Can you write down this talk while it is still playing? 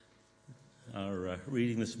Our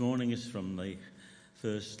reading this morning is from the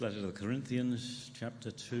first letter to the Corinthians,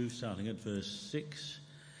 chapter 2, starting at verse 6,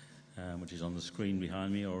 which is on the screen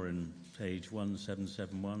behind me, or in page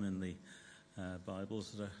 1771 in the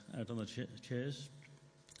Bibles that are out on the chairs.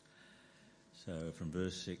 So, from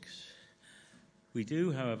verse 6. We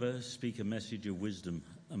do, however, speak a message of wisdom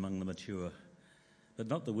among the mature, but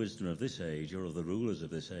not the wisdom of this age or of the rulers of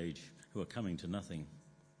this age who are coming to nothing.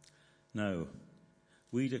 No,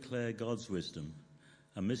 we declare God's wisdom,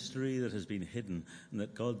 a mystery that has been hidden and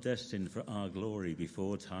that God destined for our glory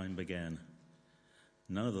before time began.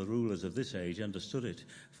 None of the rulers of this age understood it,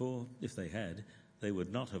 for if they had, they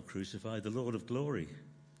would not have crucified the Lord of glory.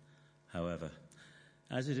 However,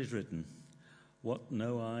 as it is written, what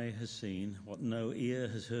no eye has seen, what no ear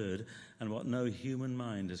has heard, and what no human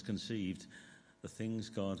mind has conceived, the things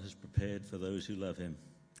God has prepared for those who love him.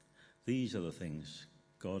 These are the things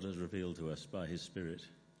God has revealed to us by his Spirit.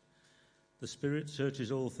 The Spirit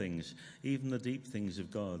searches all things, even the deep things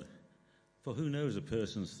of God. For who knows a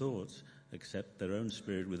person's thoughts except their own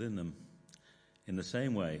spirit within them? In the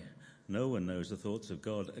same way, no one knows the thoughts of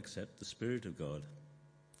God except the Spirit of God.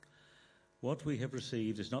 What we have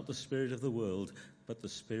received is not the spirit of the world, but the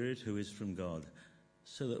Spirit who is from God,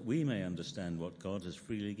 so that we may understand what God has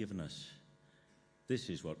freely given us.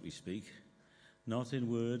 This is what we speak, not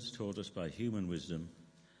in words taught us by human wisdom,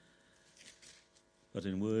 but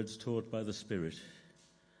in words taught by the Spirit,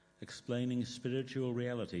 explaining spiritual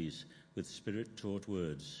realities with Spirit-taught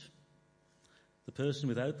words. The person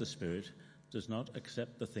without the Spirit does not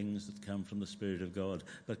accept the things that come from the Spirit of God,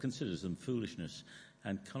 but considers them foolishness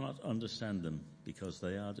and cannot understand them because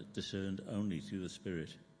they are discerned only through the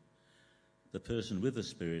Spirit. The person with the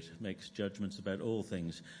Spirit makes judgments about all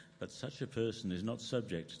things, but such a person is not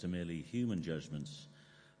subject to merely human judgments.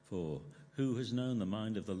 For who has known the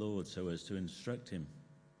mind of the Lord so as to instruct him?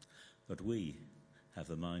 But we have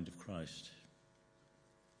the mind of Christ.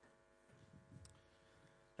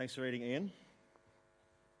 Thanks for reading, Ian.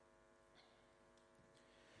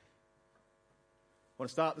 I want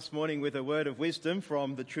to start this morning with a word of wisdom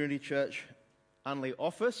from the Trinity Church Unley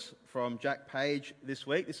office from Jack Page this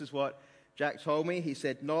week. This is what Jack told me. He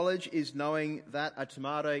said, "Knowledge is knowing that a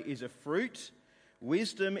tomato is a fruit.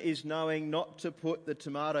 Wisdom is knowing not to put the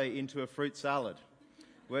tomato into a fruit salad."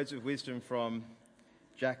 Words of wisdom from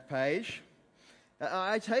Jack Page.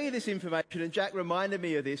 I tell you this information, and Jack reminded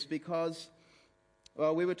me of this because,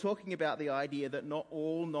 well, we were talking about the idea that not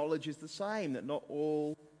all knowledge is the same, that not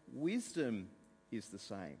all wisdom is the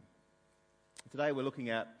same. Today we're looking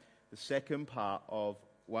at the second part of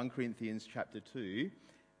 1 Corinthians chapter 2,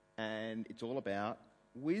 and it's all about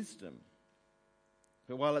wisdom.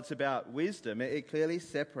 But while it's about wisdom, it clearly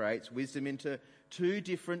separates wisdom into two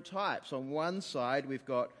different types. On one side, we've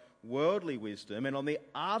got worldly wisdom, and on the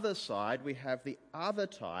other side, we have the other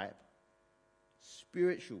type,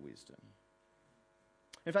 spiritual wisdom.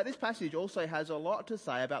 In fact, this passage also has a lot to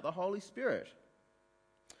say about the Holy Spirit.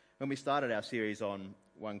 When we started our series on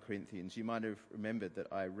 1 Corinthians, you might have remembered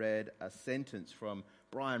that I read a sentence from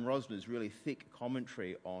Brian Rosner's really thick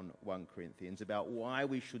commentary on 1 Corinthians about why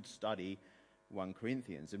we should study 1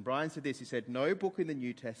 Corinthians. And Brian said this, he said, "No book in the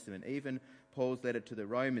New Testament, even Paul's letter to the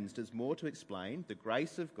Romans, does more to explain the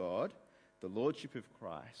grace of God, the lordship of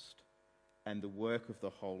Christ, and the work of the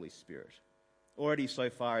Holy Spirit." Already so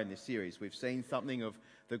far in this series, we've seen something of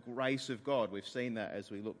the grace of God. We've seen that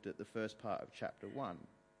as we looked at the first part of chapter 1.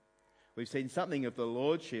 We've seen something of the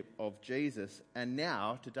lordship of Jesus, and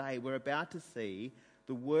now, today, we're about to see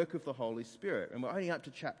the work of the Holy Spirit. And we're only up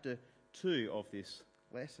to chapter 2 of this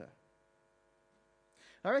letter.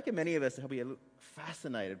 I reckon many of us will be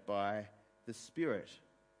fascinated by the Spirit.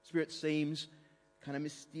 Spirit seems kind of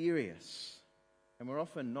mysterious, and we're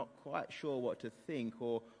often not quite sure what to think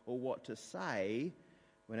or what to say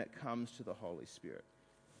when it comes to the Holy Spirit.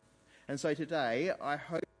 And so today, I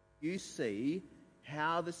hope you see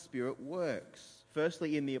how the Spirit works,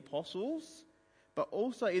 firstly in the apostles, but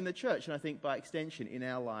also in the church, and I think by extension in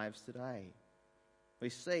our lives today. We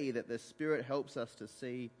see that the Spirit helps us to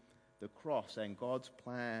see the cross and God's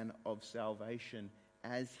plan of salvation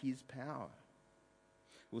as his power.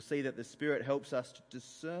 We'll see that the Spirit helps us to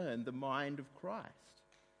discern the mind of Christ.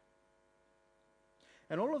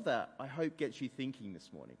 And all of that, I hope, gets you thinking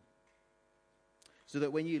this morning. So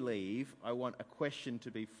that when you leave, I want a question to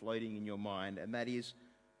be floating in your mind, and that is,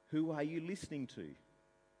 who are you listening to?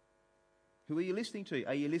 Who are you listening to?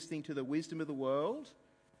 Are you listening to the wisdom of the world,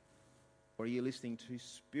 or are you listening to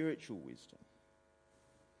spiritual wisdom?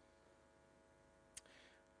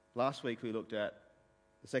 Last week we looked at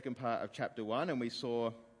the second part of chapter 1, and we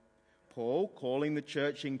saw Paul calling the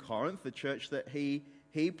church in Corinth, the church that he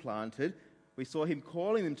planted, we saw him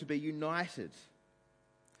calling them to be united.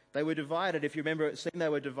 They were divided. If you remember, it seemed they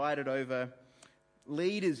were divided over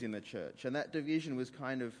leaders in the church, and that division was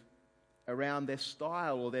kind of around their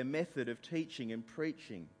style or their method of teaching and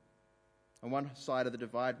preaching. On one side of the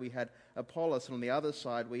divide we had Apollos, and on the other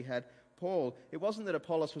side we had Paul. It wasn't that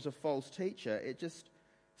Apollos was a false teacher, it just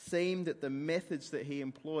seemed that the methods that he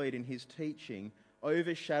employed in his teaching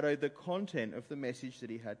overshadowed the content of the message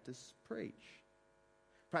that he had to preach.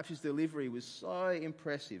 Perhaps his delivery was so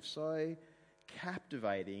impressive, so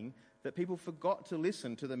captivating, that people forgot to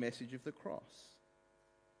listen to the message of the cross.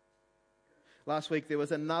 Last week there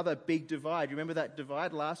was another big divide. You remember that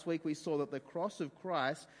divide? Last week we saw that the cross of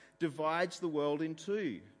Christ divides the world in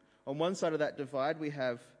two. On one side of that divide we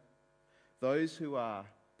have those who are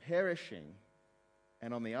perishing,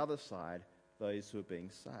 and on the other side, those who are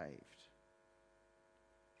being saved.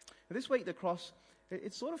 And this week the cross,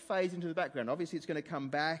 it sort of fades into the background. Obviously it's going to come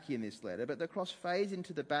back in this letter, but the cross fades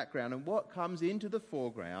into the background, and what comes into the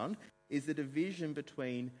foreground is the division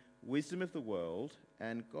between wisdom of the world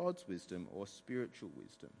and God's wisdom, or spiritual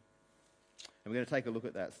wisdom. And we're going to take a look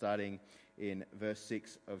at that starting in verse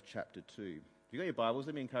 6 of chapter 2. If you've got your Bibles,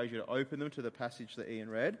 let me encourage you to open them to the passage that Ian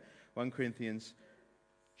read, 1 Corinthians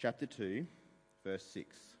chapter 2, verse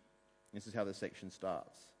 6. This is how the section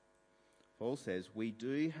starts. Paul says, "We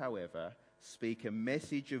do, however, speak a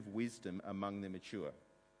message of wisdom among the mature."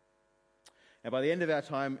 Now, by the end of our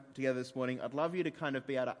time together this morning, I'd love you to kind of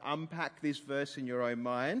be able to unpack this verse in your own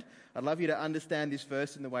mind. I'd love you to understand this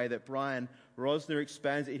verse in the way that Brian Rosner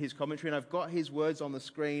expands it in his commentary, and I've got his words on the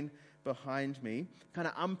screen behind me. Kind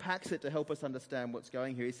of unpacks it to help us understand what's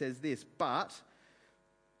going here. He says this, but,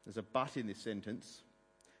 there's a but in this sentence,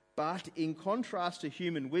 but in contrast to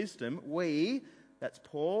human wisdom, we, that's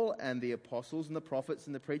Paul and the apostles and the prophets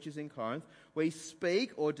and the preachers in Corinth, we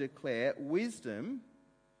speak or declare wisdom.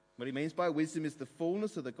 What he means by wisdom is the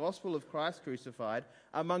fullness of the gospel of Christ crucified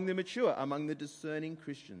among the mature, among the discerning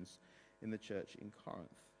Christians in the church in Corinth.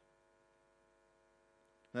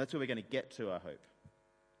 Now that's where we're going to get to, I hope.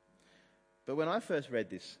 But when I first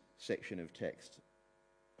read this section of text,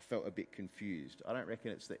 I felt a bit confused. I don't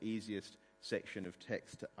reckon it's the easiest section of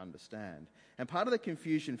text to understand. And part of the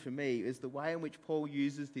confusion for me is the way in which Paul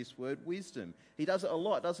uses this word wisdom. He does it a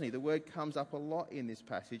lot, doesn't he? The word comes up a lot in this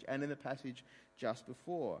passage and in the passage just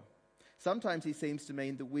before. Sometimes he seems to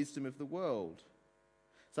mean the wisdom of the world.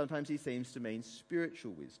 Sometimes he seems to mean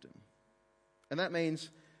spiritual wisdom. And that means,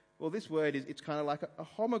 well, this word it's kind of like a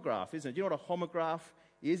homograph, isn't it? Do you know what a homograph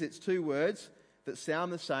is? It's two words that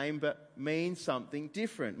sound the same but mean something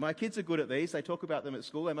different. My kids are good at these. They talk about them at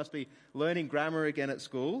school. They must be learning grammar again at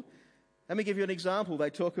school. Let me give you an example. They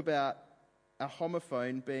talk about a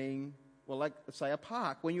homophone being, well, like, say, a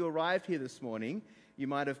park. When you arrived here this morning, you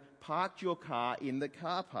might have parked your car in the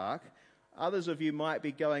car park. Others of you might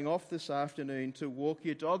be going off this afternoon to walk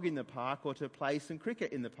your dog in the park or to play some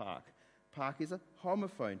cricket in the park. Park is a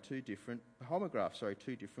homophone, two different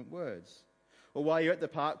words. Or while you're at the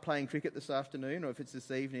park playing cricket this afternoon, or if it's this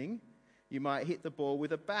evening, you might hit the ball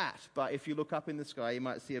with a bat. But if you look up in the sky, you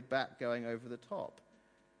might see a bat going over the top.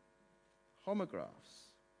 Homographs.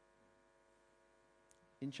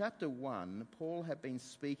 In chapter 1, Paul had been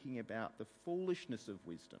speaking about the foolishness of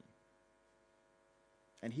wisdom.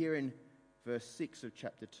 And here in verse 6 of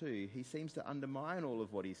chapter 2, he seems to undermine all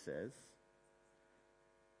of what he says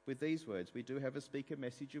with these words, "We do have a speak a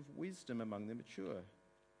message of wisdom among the mature."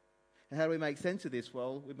 And how do we make sense of this?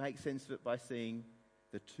 Well, we make sense of it by seeing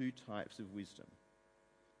the two types of wisdom.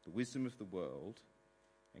 The wisdom of the world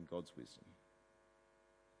and God's wisdom.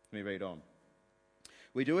 Let me read on.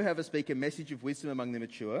 "We do, however, speak a message of wisdom among the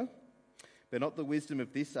mature, but not the wisdom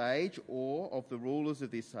of this age or of the rulers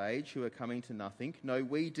of this age who are coming to nothing. No,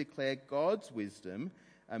 we declare God's wisdom,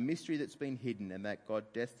 a mystery that's been hidden and that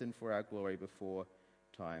God destined for our glory before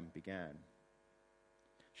time began."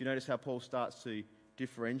 Do you notice how Paul starts to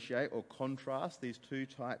differentiate or contrast these two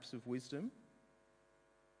types of wisdom?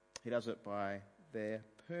 He does it by their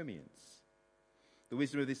permanence. The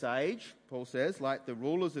wisdom of this age, Paul says, like the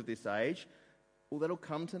rulers of this age, well, that'll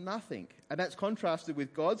come to nothing. And that's contrasted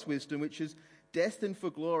with God's wisdom, which is destined for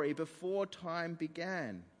glory before time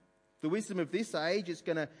began. The wisdom of this age is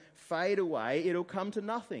going to fade away. It'll come to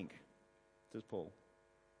nothing, says Paul.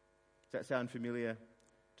 Does that sound familiar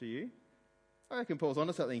to you? I reckon Paul's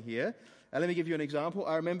onto something here. Let me give you an example.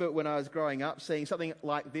 I remember when I was growing up seeing something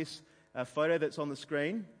like this photo that's on the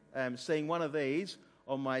screen, seeing one of these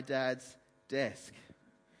on my dad's desk.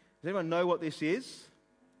 Does anyone know what this is?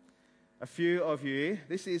 A few of you.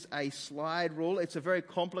 This is a slide rule. It's a very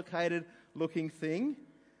complicated looking thing.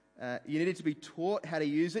 You needed to be taught how to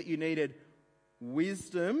use it. You needed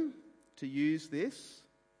wisdom to use this?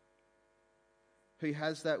 Who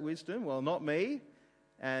has that wisdom? Well, not me.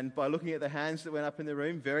 And by looking at the hands that went up in the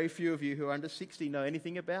room, very few of you who are under 60 know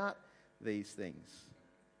anything about these things.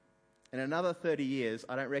 In another 30 years,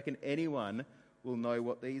 I don't reckon anyone will know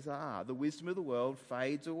what these are. The wisdom of the world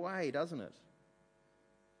fades away, doesn't it?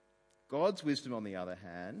 God's wisdom, on the other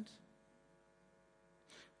hand,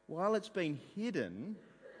 while it's been hidden,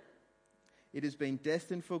 it has been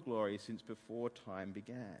destined for glory since before time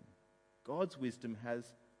began. God's wisdom has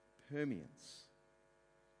permanence.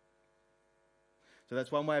 So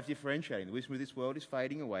that's one way of differentiating. The wisdom of this world is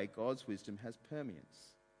fading away. God's wisdom has permanence.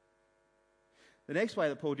 The next way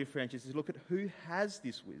that Paul differentiates is look at who has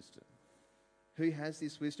this wisdom. Who has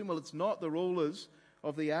this wisdom? Well, it's not the rulers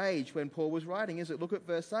of the age when Paul was writing, is it? Look at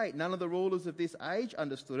verse 8. None of the rulers of this age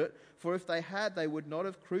understood it, for if they had, they would not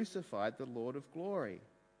have crucified the Lord of glory.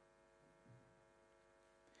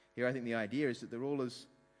 Here I think the idea is that the rulers,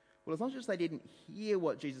 well, it's not just they didn't hear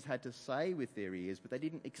what Jesus had to say with their ears, but they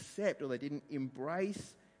didn't accept or they didn't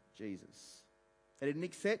embrace Jesus. They didn't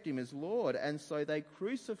accept him as Lord, and so they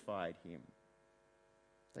crucified him.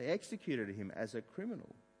 They executed him as a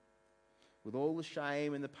criminal, with all the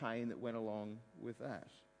shame and the pain that went along with that.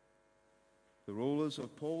 The rulers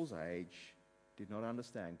of Paul's age did not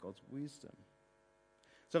understand God's wisdom.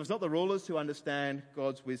 So if it's not the rulers who understand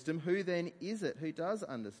God's wisdom, who then is it who does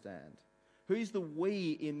understand? Who's the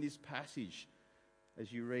we in this passage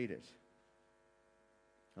as you read it?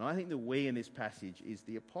 And I think the we in this passage is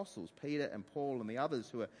the apostles, Peter and Paul and the others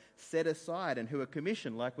who are set aside and who are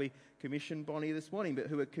commissioned, like we commissioned Bonnie this morning, but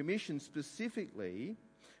who are commissioned specifically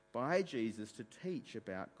by Jesus to teach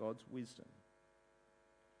about God's wisdom.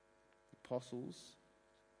 The apostles,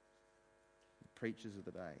 the preachers of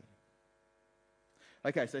the day.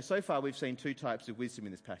 Okay, so far we've seen two types of wisdom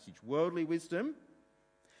in this passage: worldly wisdom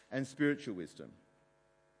and spiritual wisdom.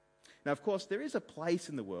 Now, of course, there is a place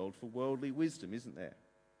in the world for worldly wisdom, isn't there?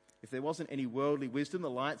 If there wasn't any worldly wisdom, the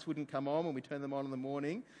lights wouldn't come on when we turn them on in the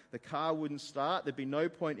morning, the car wouldn't start, there'd be no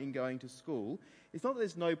point in going to school. It's not that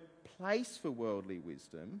there's no place for worldly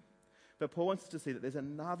wisdom, but Paul wants us to see that there's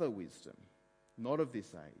another wisdom, not of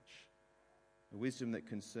this age, a wisdom that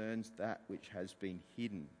concerns that which has been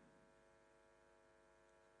hidden.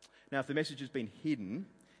 Now, if the message has been hidden,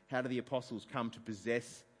 how do the apostles come to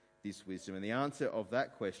possess this wisdom? And the answer of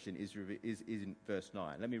that question is in verse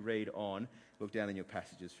 9. Let me read on. Look down in your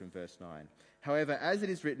passages from verse 9. However, as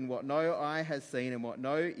it is written, what no eye has seen and what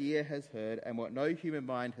no ear has heard and what no human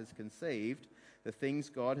mind has conceived, the things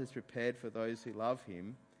God has prepared for those who love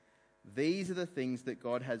him, these are the things that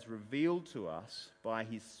God has revealed to us by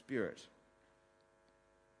his Spirit.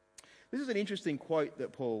 This is an interesting quote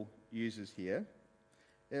that Paul uses here.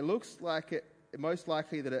 It looks like it most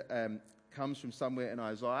likely that it comes from somewhere in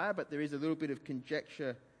Isaiah, but there is a little bit of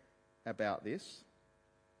conjecture about this.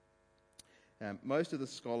 Most of the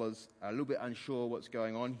scholars are a little bit unsure what's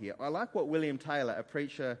going on here. I like what William Taylor, a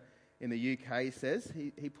preacher in the UK, says.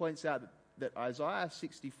 He points out that Isaiah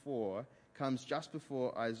 64 comes just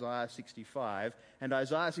before Isaiah 65, and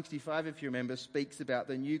Isaiah 65, if you remember, speaks about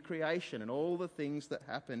the new creation and all the things that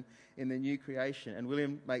happen in the new creation. And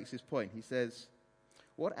William makes this point. He says,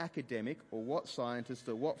 what academic or what scientist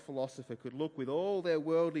or what philosopher could look with all their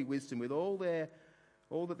worldly wisdom, with all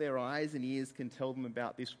that their eyes and ears can tell them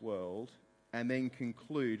about this world, and then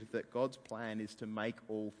conclude that God's plan is to make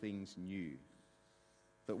all things new?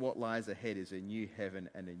 That what lies ahead is a new heaven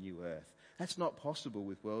and a new earth. That's not possible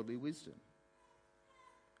with worldly wisdom.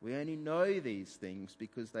 We only know these things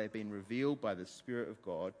because they've been revealed by the Spirit of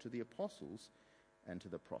God to the apostles and to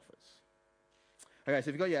the prophets. Okay, so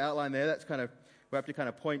if you've got your outline there, we're up to kind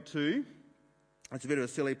of point 2. It's a bit of a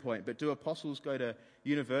silly point, but do apostles go to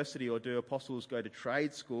university or do apostles go to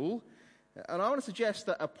trade school? And I want to suggest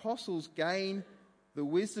that apostles gain the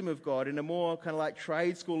wisdom of God in a more kind of like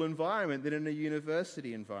trade school environment than in a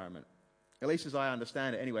university environment. At least as I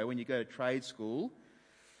understand it anyway, when you go to trade school,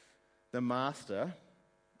 the master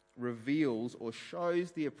reveals or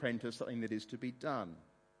shows the apprentice something that is to be done.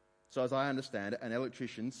 So as I understand it, an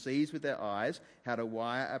electrician sees with their eyes how to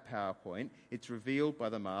wire a power point. It's revealed by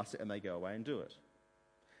the master and they go away and do it.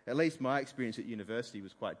 At least my experience at university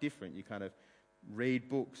was quite different. You kind of read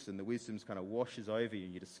books and the wisdom kind of washes over you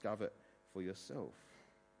and you discover it for yourself.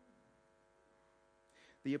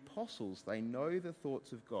 The apostles, they know the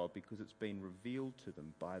thoughts of God because it's been revealed to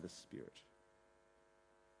them by the Spirit.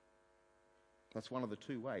 That's one of the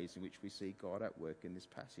two ways in which we see God at work in this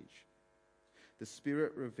passage. The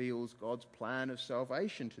Spirit reveals God's plan of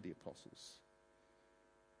salvation to the apostles.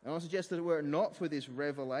 And I suggest that were it not for this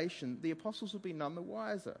revelation, the apostles would be none the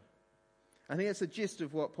wiser. I think that's the gist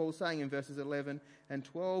of what Paul's saying in verses 11 and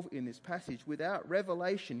 12 in this passage. Without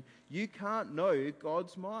revelation, you can't know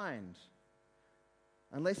God's mind.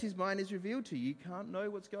 Unless his mind is revealed to you, you can't know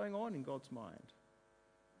what's going on in God's mind.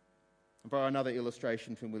 I'll borrow another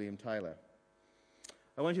illustration from William Taylor.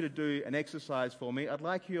 I want you to do an exercise for me. I'd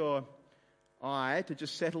like your eye to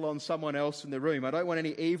just settle on someone else in the room. I don't want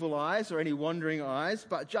any evil eyes or any wandering eyes,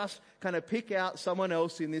 but just kind of pick out someone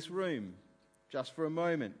else in this room, just for a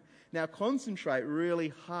moment. Now concentrate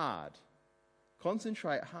really hard.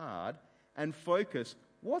 Concentrate hard and focus.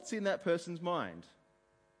 What's in that person's mind?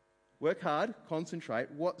 Work hard,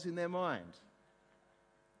 concentrate. What's in their mind?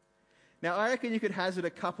 Now, I reckon you could hazard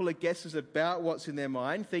a couple of guesses about what's in their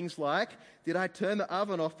mind. Things like, did I turn the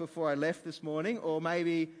oven off before I left this morning? Or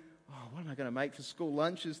maybe, what am I going to make for school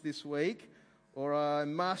lunches this week? Or I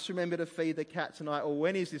must remember to feed the cat tonight. Or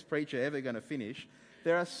when is this preacher ever going to finish?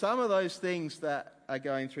 There are some of those things that are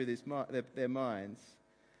going through their minds.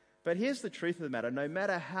 But here's the truth of the matter. No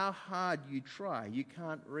matter how hard you try, you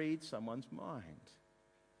can't read someone's mind.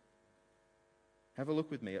 Have a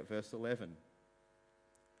look with me at verse 11.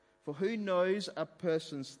 For who knows a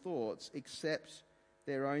person's thoughts except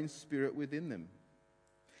their own spirit within them?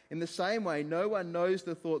 In the same way, no one knows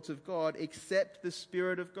the thoughts of God except the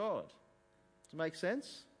Spirit of God. Does it make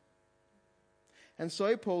sense? And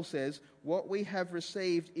so Paul says, what we have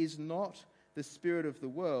received is not the spirit of the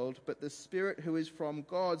world, but the Spirit who is from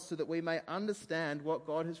God, so that we may understand what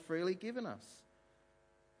God has freely given us.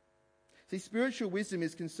 See, spiritual wisdom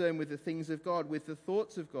is concerned with the things of God, with the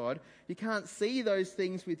thoughts of God. You can't see those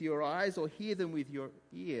things with your eyes or hear them with your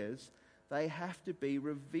ears. They have to be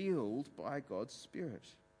revealed by God's Spirit.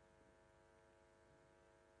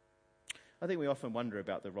 I think we often wonder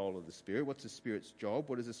about the role of the Spirit. What's the Spirit's job?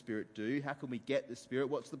 What does the Spirit do? How can we get the Spirit?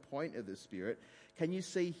 What's the point of the Spirit? Can you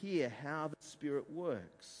see here how the Spirit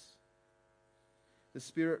works? The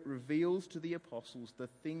Spirit reveals to the apostles the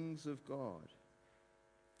things of God.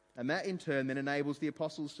 And that in turn then enables the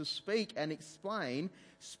apostles to speak and explain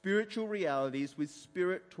spiritual realities with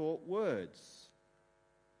Spirit-taught words.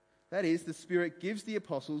 That is, the Spirit gives the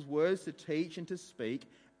apostles words to teach and to speak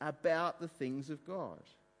about the things of God.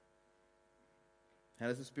 How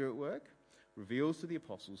does the Spirit work? Reveals to the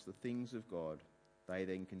apostles the things of God. They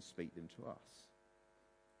then can speak them to us.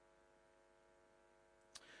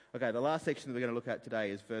 Okay, the last section that we're going to look at today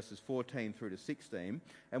is verses 14 through to 16.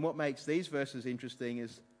 And what makes these verses interesting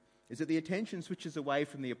is that the attention switches away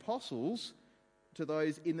from the apostles to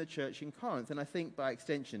those in the church in Corinth, and I think by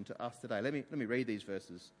extension to us today. Let me read these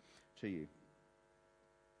verses to you.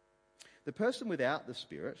 The person without the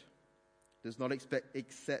Spirit does not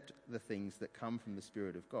accept the things that come from the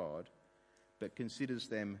Spirit of God, but considers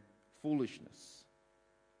them foolishness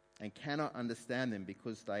and cannot understand them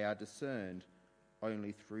because they are discerned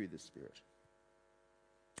only through the Spirit.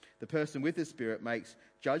 The person with the Spirit makes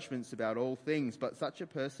judgments about all things, but such a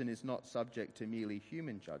person is not subject to merely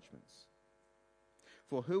human judgments.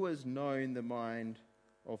 For who has known the mind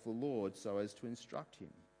of the Lord so as to instruct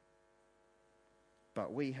him?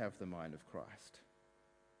 But we have the mind of Christ.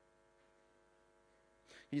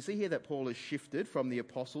 You see here that Paul has shifted from the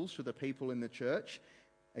apostles to the people in the church.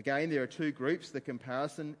 Again, there are two groups. The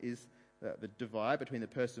comparison is the divide between the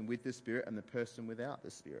person with the Spirit and the person without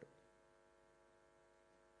the Spirit.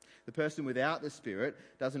 The person without the Spirit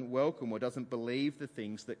doesn't welcome or doesn't believe the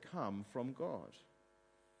things that come from God.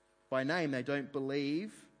 By name, they don't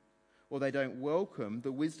believe or they don't welcome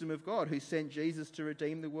the wisdom of God who sent Jesus to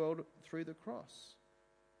redeem the world through the cross.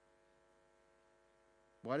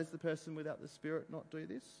 Why does the person without the Spirit not do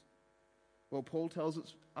this? Well, Paul tells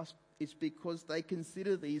us it's because they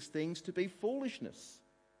consider these things to be foolishness.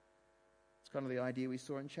 It's kind of the idea we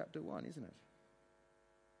saw in chapter 1, isn't it?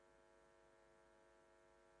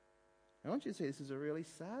 I want you to see this is a really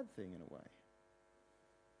sad thing in a way.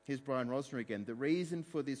 Here's Brian Rosner again. The reason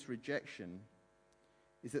for this rejection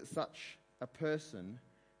is that such a person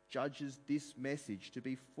judges this message to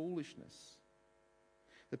be foolishness.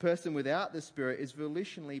 The person without the Spirit is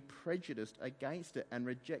volitionally prejudiced against it and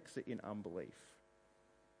rejects it in unbelief.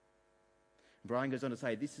 Brian goes on to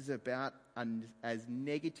say this is about as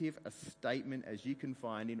negative a statement as you can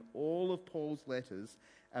find in all of Paul's letters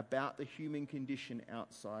about the human condition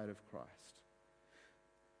outside of Christ.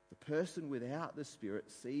 The person without the Spirit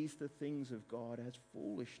sees the things of God as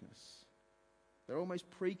foolishness. They're almost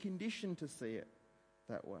preconditioned to see it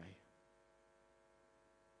that way.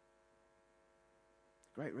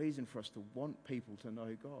 Great reason for us to want people to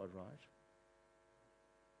know God, right?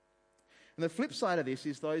 And the flip side of this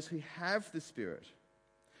is those who have the Spirit,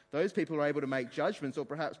 Those people are able to make judgments, or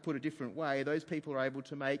perhaps put a different way, those people are able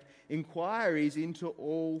to make inquiries into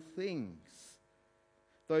all things.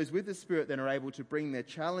 Those with the Spirit then are able to bring their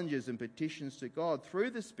challenges and petitions to God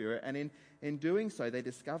through the Spirit, and in doing so they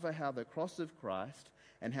discover how the cross of Christ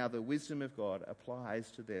and how the wisdom of God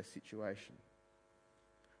applies to their situation.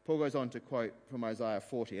 Paul goes on to quote from Isaiah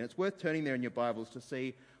 40, and it's worth turning there in your Bibles to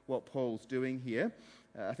see what Paul's doing here.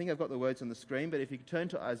 I think I've got the words on the screen, but if you could turn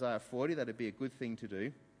to Isaiah 40, that'd be a good thing to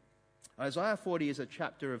do. Isaiah 40 is a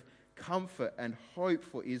chapter of comfort and hope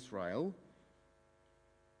for Israel.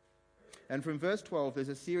 And from verse 12, there's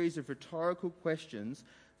a series of rhetorical questions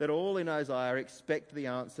that all in Isaiah expect the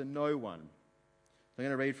answer, no one. I'm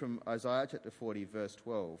going to read from Isaiah chapter 40, verse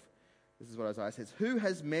 12. This is what Isaiah says. Who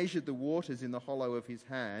has measured the waters in the hollow of his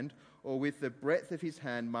hand, or with the breadth of his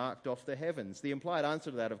hand marked off the heavens? The implied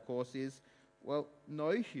answer to that, of course, is, well,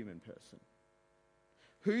 no human person.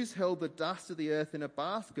 Who's held the dust of the earth in a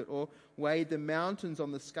basket, or weighed the mountains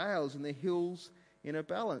on the scales and the hills in a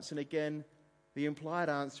balance? And again, the implied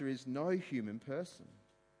answer is no human person.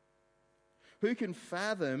 Who can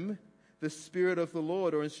fathom the Spirit of the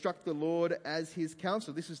Lord, or instruct the Lord as his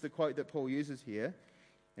counselor? This is the quote that Paul uses here.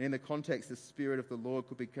 And in the context, the Spirit of the Lord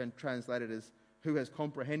could be translated as who has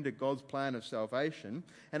comprehended God's plan of salvation.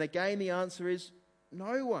 And again, the answer is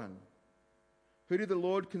no one. Who did the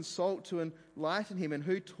Lord consult to enlighten him, and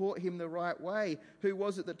who taught him the right way? Who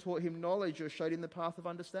was it that taught him knowledge or showed him the path of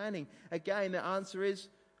understanding? Again, the answer is,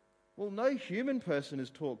 well, no human person has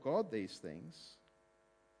taught God these things.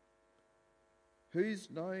 Who's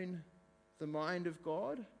known the mind of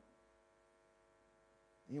God?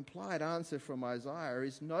 The implied answer from Isaiah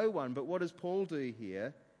is no one. But what does Paul do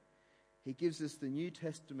here? He gives us the New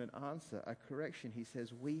Testament answer, a correction. He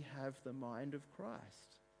says, we have the mind of Christ.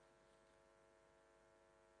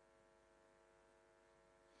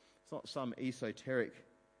 It's not some esoteric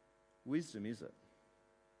wisdom, is it?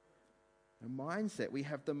 A mindset. We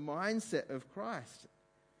have the mindset of Christ.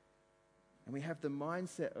 And we have the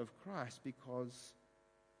mindset of Christ because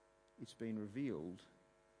it's been revealed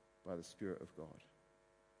by the Spirit of God.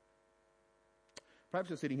 Perhaps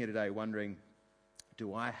you're sitting here today wondering,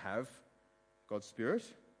 do I have God's Spirit?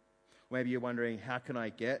 Maybe you're wondering, how can I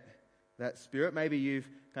get that Spirit? Maybe you've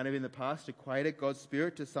kind of in the past equated God's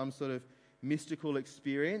Spirit to some sort of mystical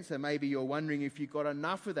experience, and maybe you're wondering if you got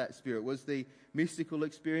enough of that Spirit. Was the mystical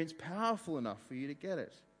experience powerful enough for you to get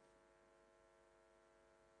it?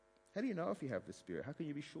 How do you know if you have the Spirit? How can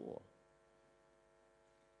you be sure?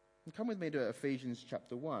 And come with me to Ephesians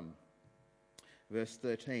chapter 1, verse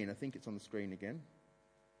 13. I think it's on the screen again.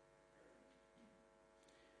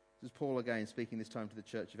 This is Paul again speaking this time to the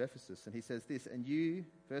church of Ephesus, and he says this, and you,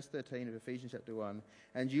 verse 13 of Ephesians chapter 1,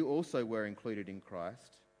 and you also were included in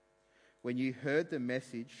Christ when you heard the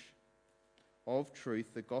message of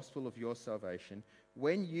truth, the gospel of your salvation.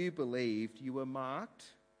 When you believed, you were marked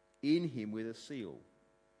in him with a seal,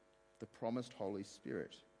 the promised Holy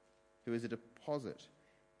Spirit, who is a deposit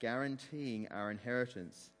guaranteeing our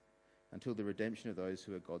inheritance until the redemption of those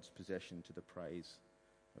who are God's possession to the praise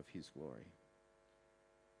of his glory.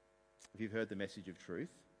 If you've heard the message of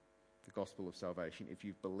truth, the gospel of salvation, if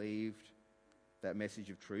you've believed that message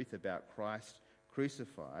of truth about Christ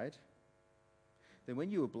crucified, then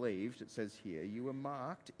when you were believed, it says here, you were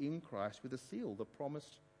marked in Christ with a seal, the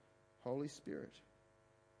promised Holy Spirit.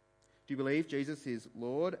 Do you believe Jesus is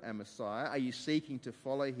Lord and Messiah? Are you seeking to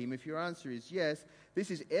follow him? If your answer is yes,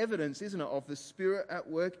 this is evidence, isn't it, of the Spirit at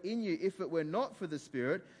work in you. If it were not for the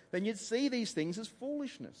Spirit, then you'd see these things as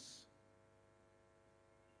foolishness.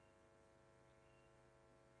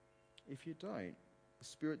 If you don't, the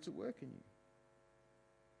Spirit's at work in you.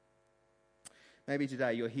 Maybe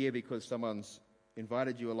today you're here because someone's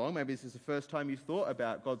invited you along. Maybe this is the first time you've thought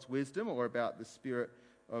about God's wisdom or about the Spirit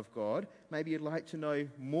of God. Maybe you'd like to know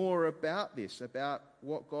more about this, about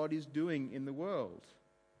what God is doing in the world.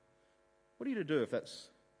 What are you to do if that's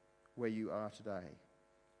where you are today?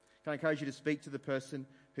 Can I encourage you to speak to the person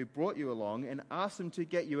who brought you along and ask them to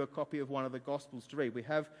get you a copy of one of the Gospels to read. We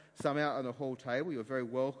have some out on the hall table. You're very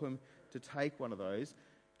welcome to take one of those.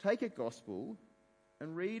 Take a Gospel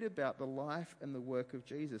and read about the life and the work of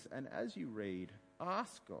Jesus. And as you read,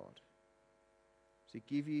 ask God to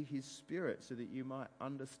give you his Spirit so that you might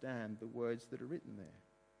understand the words that are written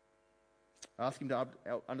there. Ask him to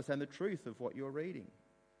understand the truth of what you're reading.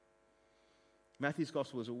 Matthew's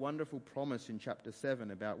Gospel is a wonderful promise in chapter 7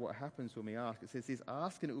 about what happens when we ask. It says this,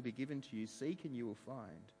 ask and it will be given to you, seek and you will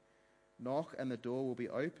find. Knock and the door will be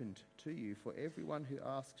opened to you, for everyone who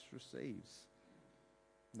asks receives,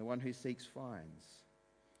 and the one who seeks finds,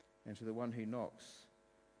 and to the one who knocks,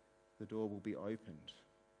 the door will be opened.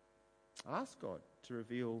 Ask God to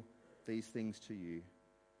reveal these things to you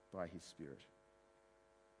by his Spirit.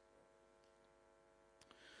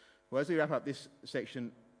 Well, as we wrap up this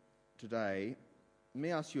section today, let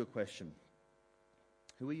me ask you a question.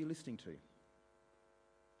 Who are you listening to?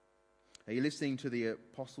 Are you listening to the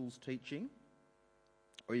apostles' teaching?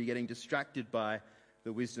 Or are you getting distracted by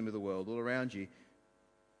the wisdom of the world all around you?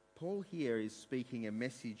 Paul here is speaking a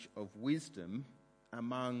message of wisdom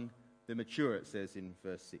among the mature, it says in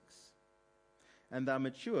verse 6. And they're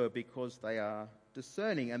mature because they are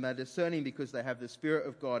discerning, and they're discerning because they have the Spirit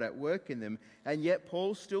of God at work in them, and yet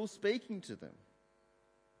Paul's still speaking to them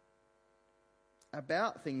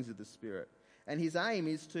about things of the Spirit. And his aim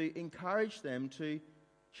is to encourage them to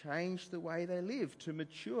change the way they live, to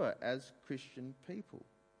mature as Christian people.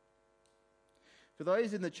 For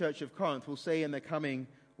those in the church of Corinth, we'll see in the coming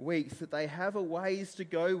weeks that they have a ways to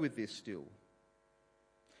go with this still.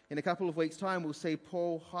 In a couple of weeks' time, we'll see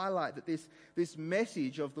Paul highlight that this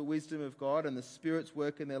message of the wisdom of God and the Spirit's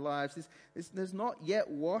work in their lives is not yet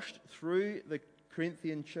washed through the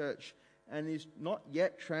Corinthian church and is not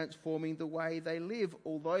yet transforming the way they live.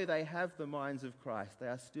 Although they have the minds of Christ, they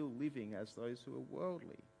are still living as those who are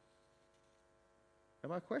worldly.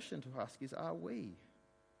 And my question to ask is, are we?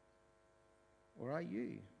 Or are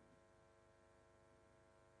you?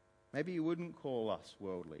 Maybe you wouldn't call us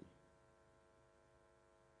worldly.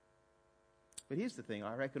 But here's the thing,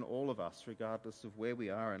 I reckon all of us, regardless of where we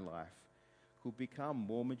are in life, could become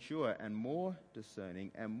more mature and more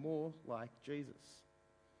discerning and more like Jesus.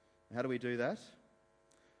 How do we do that?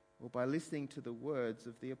 Well, by listening to the words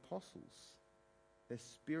of the apostles, their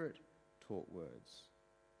Spirit-taught words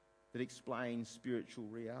that explain spiritual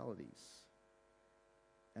realities.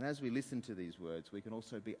 And as we listen to these words, we can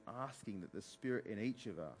also be asking that the Spirit in each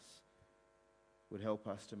of us would help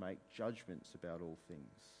us to make judgments about all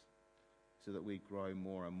things, so that we grow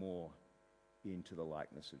more and more into the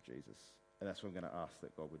likeness of Jesus. And that's what I'm going to ask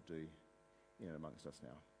that God would do in and amongst us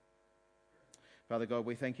now. Father God,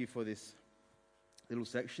 we thank you for this little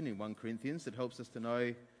section in 1 Corinthians that helps us to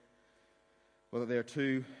know, well, that there are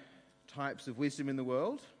two types of wisdom in the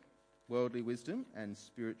world, worldly wisdom and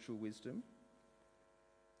spiritual wisdom.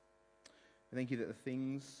 I thank you that the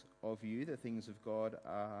things of you, the things of God,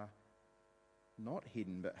 are not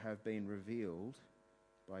hidden but have been revealed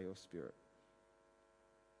by your Spirit.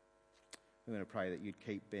 I'm going to pray that you'd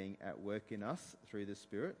keep being at work in us through the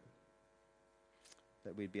Spirit,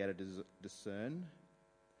 that we'd be able to discern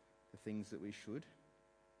the things that we should,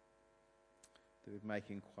 that we'd make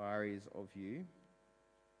inquiries of you,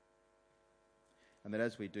 and that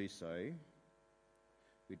as we do so,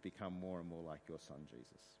 we'd become more and more like your Son,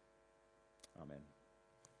 Jesus. Amen.